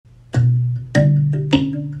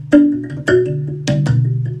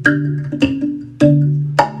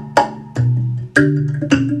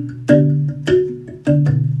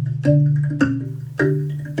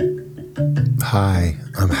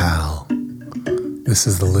This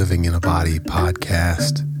is the Living in a Body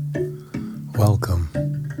podcast. Welcome.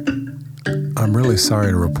 I'm really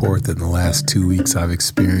sorry to report that in the last 2 weeks I've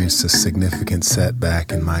experienced a significant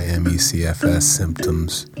setback in my MECFS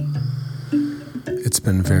symptoms. It's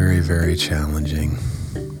been very, very challenging.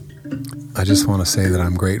 I just want to say that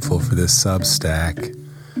I'm grateful for this Substack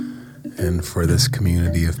and for this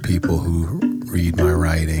community of people who read my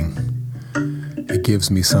writing. It gives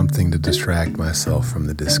me something to distract myself from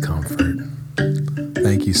the discomfort.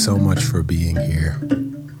 Thank you so much for being here.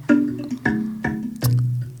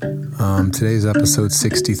 Today's episode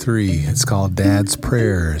 63. It's called Dad's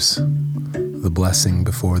Prayers, the Blessing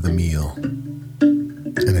Before the Meal.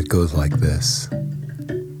 And it goes like this.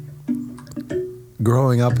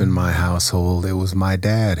 Growing up in my household, it was my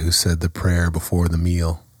dad who said the prayer before the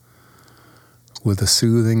meal. With a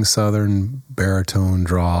soothing southern baritone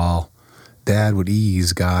drawl, Dad would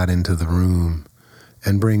ease God into the room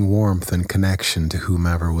and bring warmth and connection to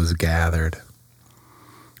whomever was gathered.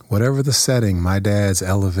 Whatever the setting, my dad's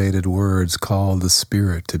elevated words called the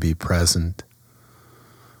Spirit to be present.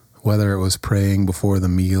 Whether it was praying before the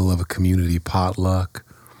meal of a community potluck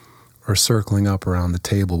or circling up around the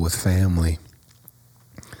table with family,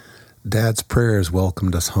 Dad's prayers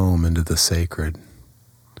welcomed us home into the sacred.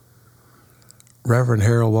 Reverend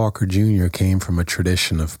Harold Walker Jr. came from a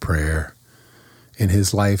tradition of prayer. In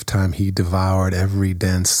his lifetime, he devoured every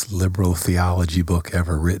dense liberal theology book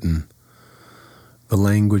ever written. The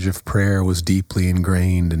language of prayer was deeply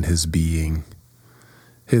ingrained in his being.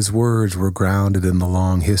 His words were grounded in the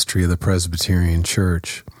long history of the Presbyterian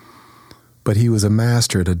Church, but he was a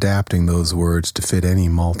master at adapting those words to fit any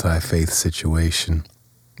multi-faith situation.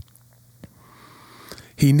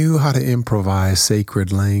 He knew how to improvise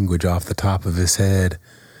sacred language off the top of his head,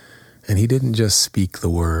 and he didn't just speak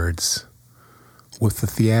the words. With the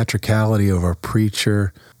theatricality of a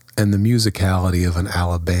preacher and the musicality of an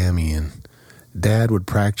Alabamian, Dad would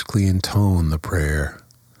practically intone the prayer.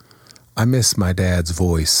 I miss my dad's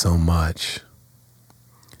voice so much.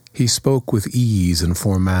 He spoke with ease and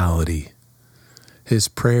formality. His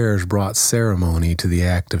prayers brought ceremony to the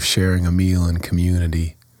act of sharing a meal in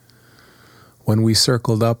community. When we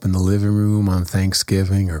circled up in the living room on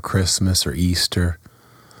Thanksgiving or Christmas or Easter,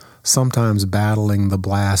 sometimes battling the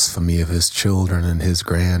blasphemy of his children and his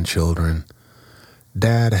grandchildren,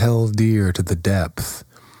 Dad held dear to the depth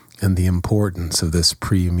and the importance of this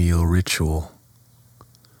pre-meal ritual.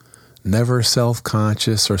 Never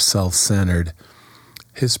self-conscious or self-centered,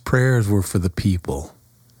 his prayers were for the people.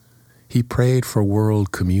 He prayed for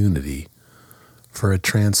world community, for a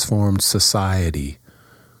transformed society,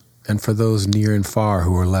 and for those near and far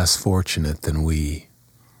who were less fortunate than we.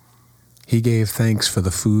 He gave thanks for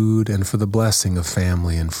the food and for the blessing of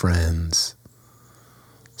family and friends.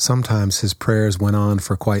 Sometimes his prayers went on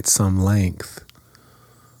for quite some length,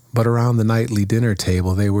 but around the nightly dinner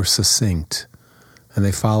table they were succinct, and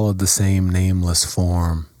they followed the same nameless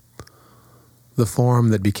form. The form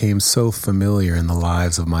that became so familiar in the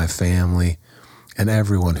lives of my family and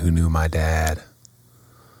everyone who knew my dad.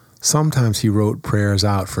 Sometimes he wrote prayers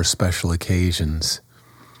out for special occasions.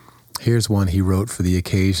 Here's one he wrote for the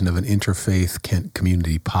occasion of an interfaith Kent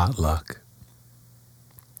Community Potluck.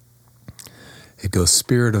 It goes,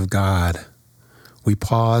 Spirit of God, we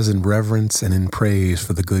pause in reverence and in praise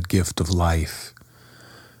for the good gift of life,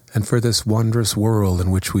 and for this wondrous world in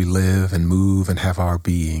which we live and move and have our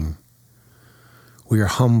being. We are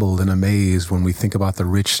humbled and amazed when we think about the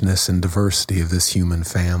richness and diversity of this human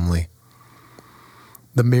family,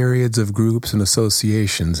 the myriads of groups and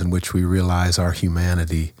associations in which we realize our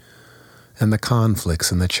humanity, and the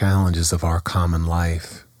conflicts and the challenges of our common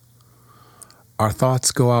life. Our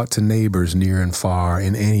thoughts go out to neighbors near and far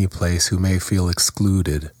in any place who may feel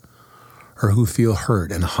excluded, or who feel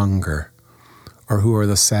hurt and hunger, or who are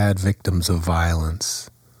the sad victims of violence.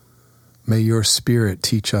 May your Spirit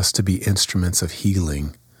teach us to be instruments of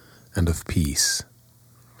healing and of peace.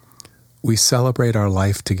 We celebrate our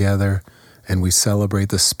life together, and we celebrate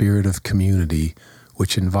the spirit of community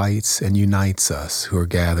which invites and unites us who are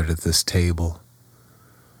gathered at this table.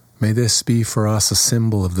 May this be for us a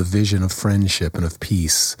symbol of the vision of friendship and of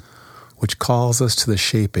peace, which calls us to the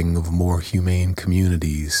shaping of more humane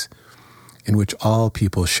communities, in which all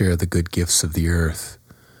people share the good gifts of the earth,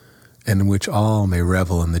 and in which all may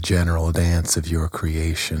revel in the general dance of your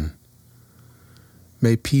creation.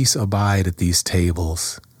 May peace abide at these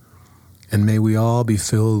tables, and may we all be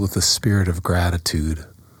filled with the spirit of gratitude,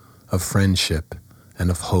 of friendship, and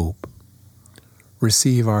of hope.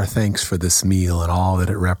 Receive our thanks for this meal and all that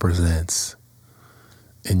it represents.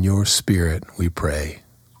 In your Spirit we pray.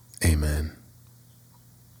 Amen.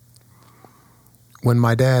 When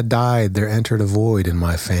my dad died, there entered a void in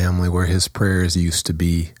my family where his prayers used to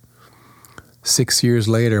be. 6 years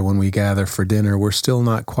later, when we gather for dinner, we're still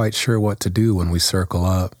not quite sure what to do when we circle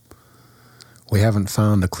up. We haven't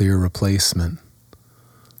found a clear replacement.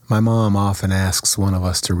 My mom often asks one of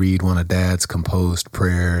us to read one of Dad's composed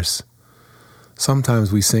prayers.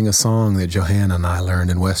 Sometimes we sing a song that Johanna and I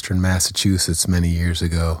learned in Western Massachusetts many years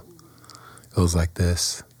ago. It goes like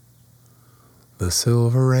this. The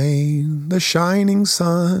silver rain, the shining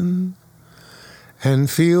sun, and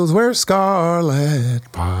fields where scarlet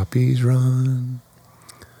poppies run,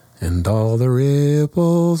 and all the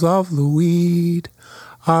ripples of the wheat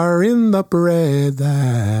are in the bread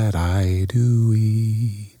that I do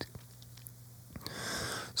eat.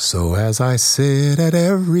 So as I sit at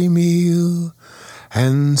every meal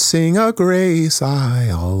and sing a grace, I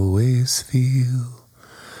always feel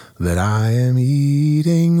that I am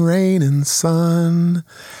eating rain and sun,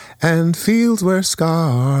 and fields where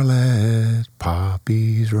scarlet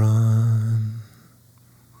poppies run.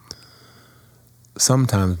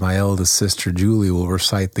 Sometimes my eldest sister Julie will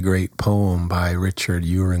recite the great poem by Richard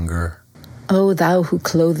Uringer. O thou who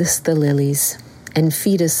clothest the lilies, and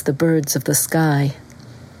feedest the birds of the sky,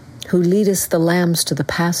 who leadest the lambs to the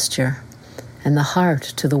pasture, and the hart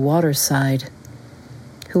to the waterside,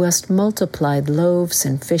 who hast multiplied loaves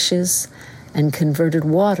and fishes, and converted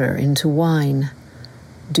water into wine,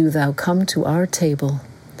 do thou come to our table,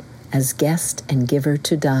 as guest and giver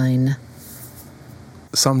to dine.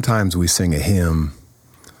 Sometimes we sing a hymn.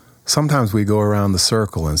 Sometimes we go around the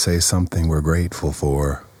circle and say something we're grateful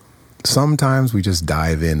for. Sometimes we just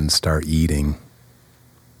dive in and start eating.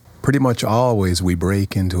 Pretty much always we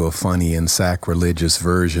break into a funny and sacrilegious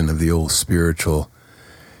version of the old spiritual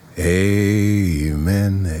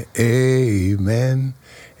Amen, amen,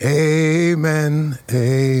 amen,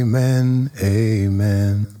 amen,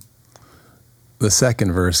 amen. The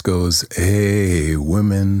second verse goes, hey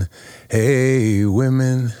women, hey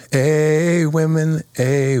women, hey women,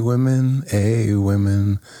 hey women, hey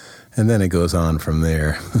women. And then it goes on from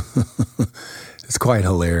there. It's quite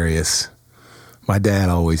hilarious. My dad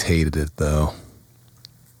always hated it, though.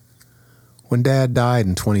 When Dad died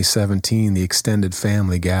in 2017, the extended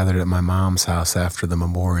family gathered at my mom's house after the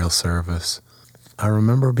memorial service. I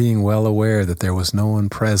remember being well aware that there was no one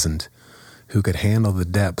present who could handle the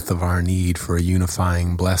depth of our need for a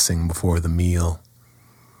unifying blessing before the meal.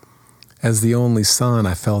 As the only son,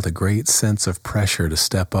 I felt a great sense of pressure to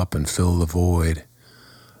step up and fill the void.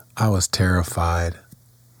 I was terrified.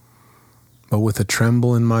 But with a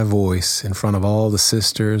tremble in my voice, in front of all the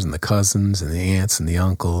sisters and the cousins and the aunts and the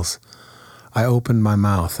uncles, I opened my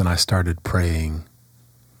mouth and I started praying.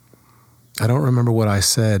 I don't remember what I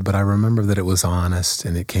said, but I remember that it was honest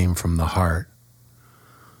and it came from the heart.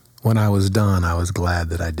 When I was done, I was glad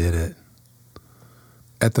that I did it.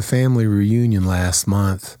 At the family reunion last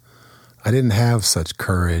month, I didn't have such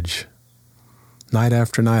courage. Night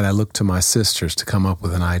after night, I looked to my sisters to come up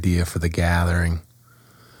with an idea for the gathering.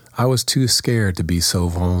 I was too scared to be so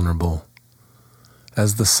vulnerable.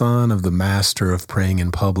 As the son of the master of praying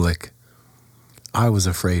in public, I was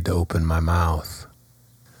afraid to open my mouth.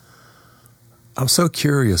 I'm so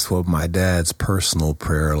curious what my dad's personal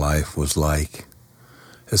prayer life was like.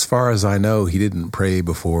 As far as I know, he didn't pray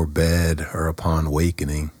before bed or upon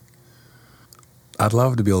awakening. I'd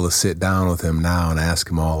love to be able to sit down with him now and ask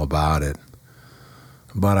him all about it,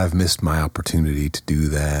 but I've missed my opportunity to do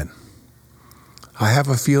that. I have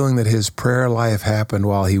a feeling that his prayer life happened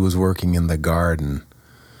while he was working in the garden,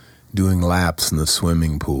 doing laps in the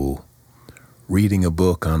swimming pool, reading a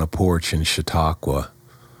book on a porch in Chautauqua,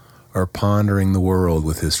 or pondering the world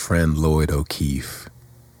with his friend Lloyd O'Keefe.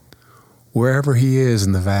 Wherever he is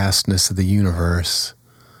in the vastness of the universe,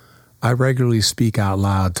 I regularly speak out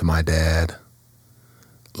loud to my dad.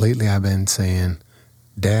 Lately I've been saying,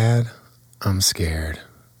 Dad, I'm scared.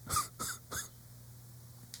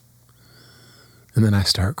 And then I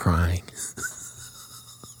start crying.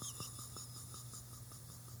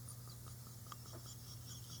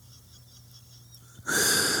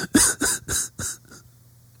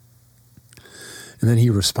 And then he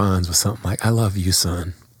responds with something like, I love you,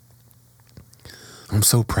 son. I'm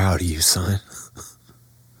so proud of you, son.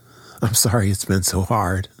 I'm sorry it's been so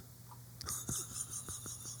hard.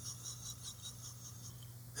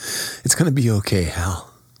 It's going to be okay,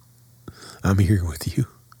 Hal. I'm here with you.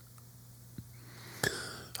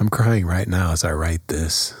 I'm crying right now as I write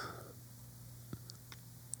this.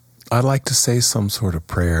 I'd like to say some sort of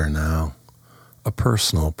prayer now, a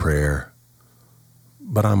personal prayer,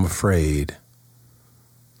 but I'm afraid.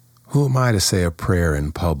 Who am I to say a prayer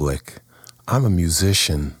in public? I'm a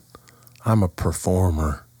musician. I'm a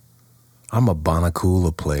performer. I'm a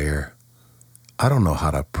Bonacula player. I don't know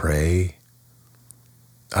how to pray.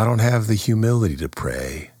 I don't have the humility to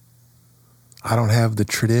pray. I don't have the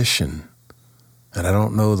tradition, and I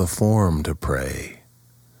don't know the form to pray.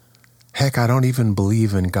 Heck, I don't even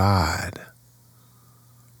believe in God.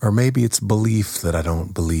 Or maybe it's belief that I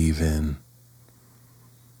don't believe in.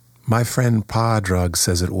 My friend Padraig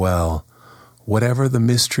says it well. Whatever the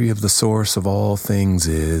mystery of the source of all things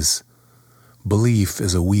is, belief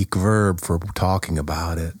is a weak verb for talking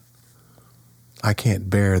about it. I can't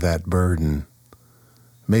bear that burden.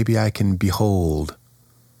 Maybe I can behold,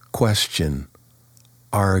 question,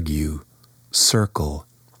 argue, circle.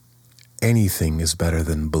 Anything is better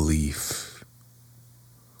than belief.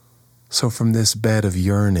 So from this bed of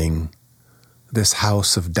yearning, this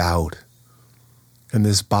house of doubt, and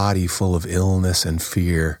this body full of illness and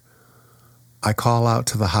fear, I call out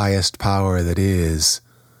to the highest power that is,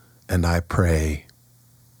 and I pray.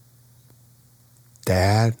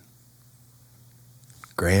 Dad?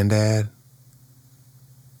 Granddad?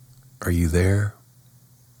 Are you there?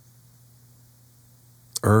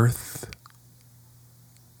 Earth?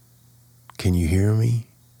 Can you hear me?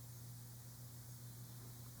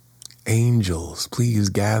 Angels, please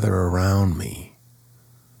gather around me.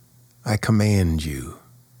 I command you.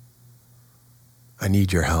 I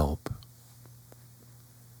need your help.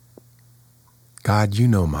 God, you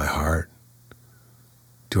know my heart.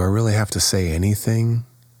 Do I really have to say anything?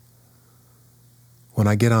 When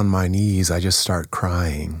I get on my knees, I just start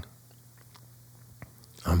crying.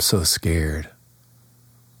 I'm so scared.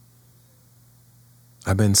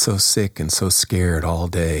 I've been so sick and so scared all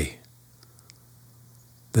day.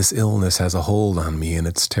 This illness has a hold on me and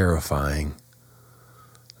it's terrifying.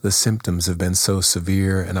 The symptoms have been so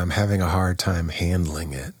severe and I'm having a hard time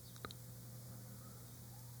handling it.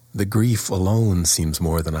 The grief alone seems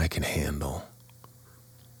more than I can handle.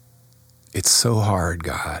 It's so hard,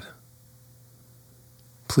 God.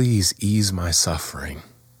 Please ease my suffering.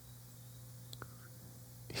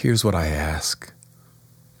 Here's what I ask.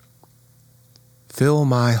 Fill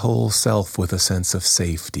my whole self with a sense of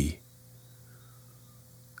safety.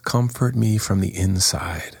 Comfort me from the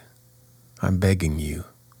inside. I'm begging you.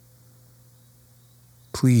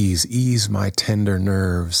 Please ease my tender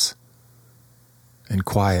nerves and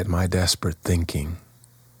quiet my desperate thinking.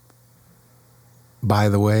 By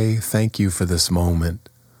the way, thank you for this moment.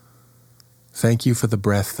 Thank you for the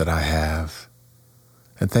breath that I have.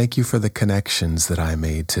 And thank you for the connections that I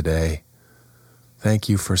made today. Thank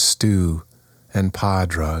you for Stu and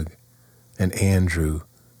Padraig and Andrew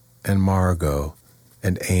and Margot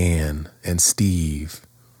and Anne and Steve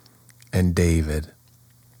and David.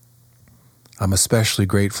 I'm especially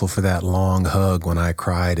grateful for that long hug when I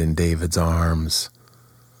cried in David's arms.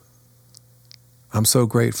 I'm so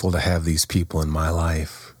grateful to have these people in my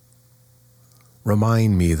life.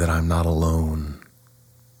 Remind me that I'm not alone.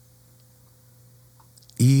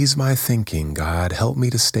 Ease my thinking, God. Help me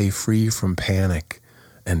to stay free from panic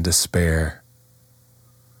and despair.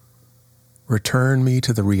 Return me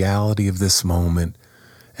to the reality of this moment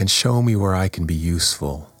and show me where I can be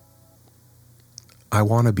useful. I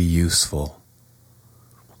want to be useful.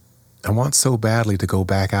 I want so badly to go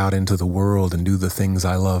back out into the world and do the things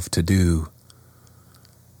I love to do.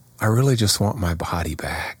 I really just want my body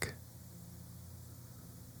back.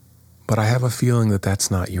 But I have a feeling that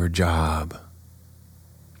that's not your job.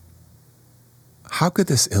 How could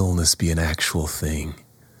this illness be an actual thing?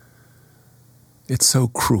 It's so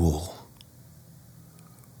cruel.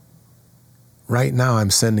 Right now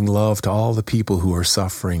I'm sending love to all the people who are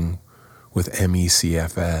suffering with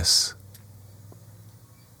MECFS.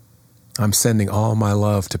 I'm sending all my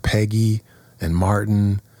love to Peggy and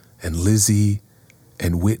Martin and Lizzie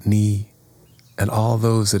and Whitney and all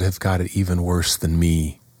those that have got it even worse than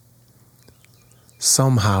me.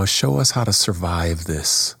 Somehow show us how to survive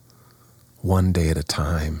this, one day at a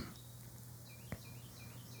time.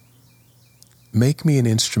 Make me an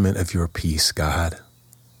instrument of your peace, God.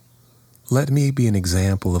 Let me be an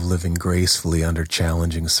example of living gracefully under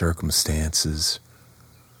challenging circumstances.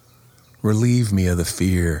 Relieve me of the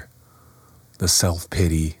fear, the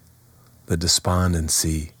self-pity, the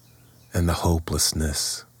despondency, and the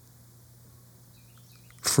hopelessness.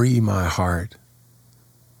 Free my heart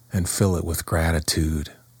and fill it with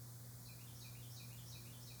gratitude.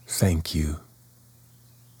 Thank you.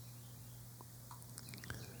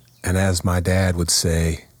 And as my dad would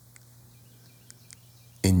say,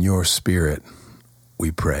 in your spirit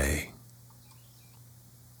we pray.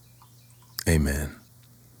 Amen.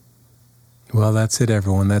 Well, that's it,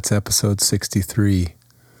 everyone. That's episode 63.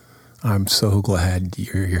 I'm so glad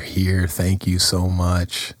you're here. Thank you so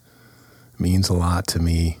much. It means a lot to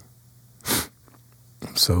me.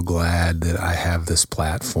 so glad that I have this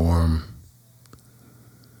platform.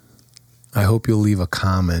 I hope you'll leave a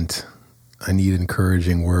comment. I need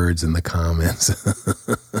encouraging words in the comments.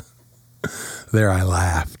 There, I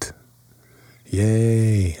laughed.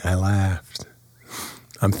 Yay, I laughed.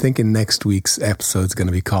 I'm thinking next week's episode's going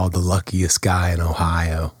to be called The Luckiest Guy in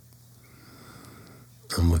Ohio.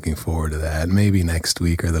 I'm looking forward to that. Maybe next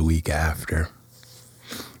week or the week after.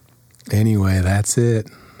 Anyway, that's it.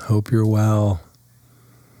 Hope you're well.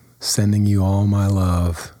 Sending you all my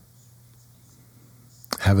love.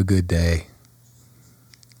 Have a good day.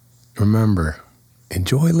 Remember,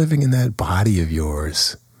 enjoy living in that body of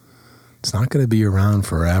yours. It's not going to be around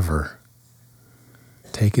forever.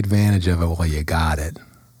 Take advantage of it while you got it.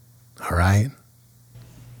 All right?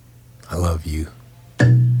 I love you.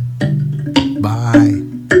 Bye.